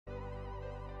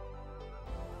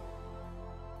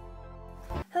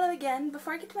Hello again.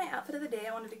 Before I get to my outfit of the day,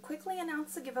 I wanted to quickly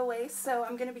announce a giveaway. So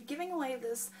I'm going to be giving away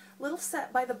this little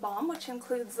set by TheBalm, which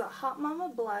includes a Hot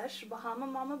Mama blush, Bahama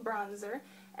Mama bronzer,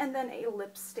 and then a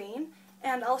lip stain.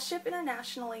 And I'll ship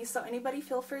internationally, so anybody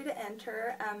feel free to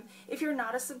enter. If you're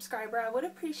not a subscriber, I would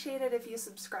appreciate it if you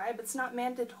subscribe. It's not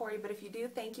mandatory, but if you do,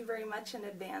 thank you very much in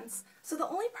advance. So the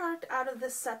only product out of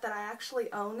this set that I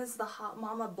actually own is the Hot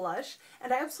Mama blush,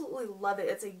 and I absolutely love it.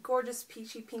 It's a gorgeous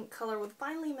peachy pink color with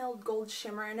finely milled gold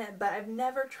shimmer in it, but I've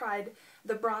never tried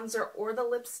the bronzer or the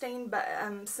lip stain, but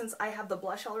since I have the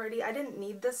blush already, I didn't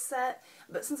need this set,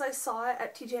 but since I saw it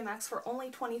at TJ Maxx for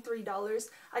only $23,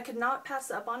 I could not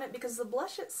pass up on it because the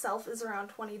blush itself is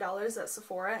around $20 at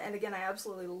Sephora, and again, I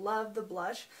absolutely love the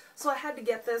blush, so I had to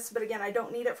get this, but again, I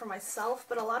don't need it for myself,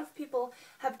 but a lot of people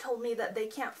have told me that they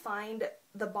can't find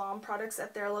TheBalm products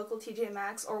at their local TJ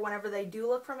Maxx, or whenever they do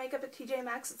look for makeup at TJ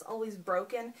Maxx, it's always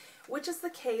broken, which is the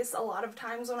case a lot of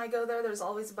times when I go there. There's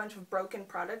always a bunch of broken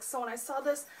products, so when I saw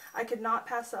this, I could not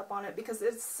pass up on it because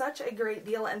it's such a great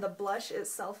deal and the blush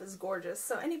itself is gorgeous.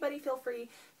 So anybody feel free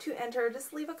to enter.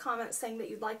 Just leave a comment saying that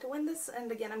you'd like to win this,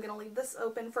 and again, I'm going to leave this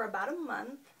open for about a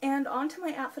month. And on to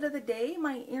my outfit of the day.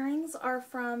 My earrings are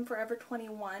from Forever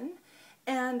 21.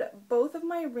 And both of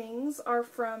my rings are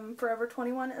from Forever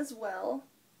 21 as well.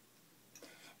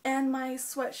 And my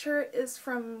sweatshirt is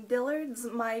from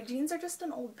Dillards. My jeans are just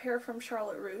an old pair from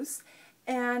Charlotte Russe.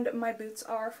 And my boots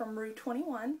are from Rue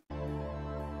 21.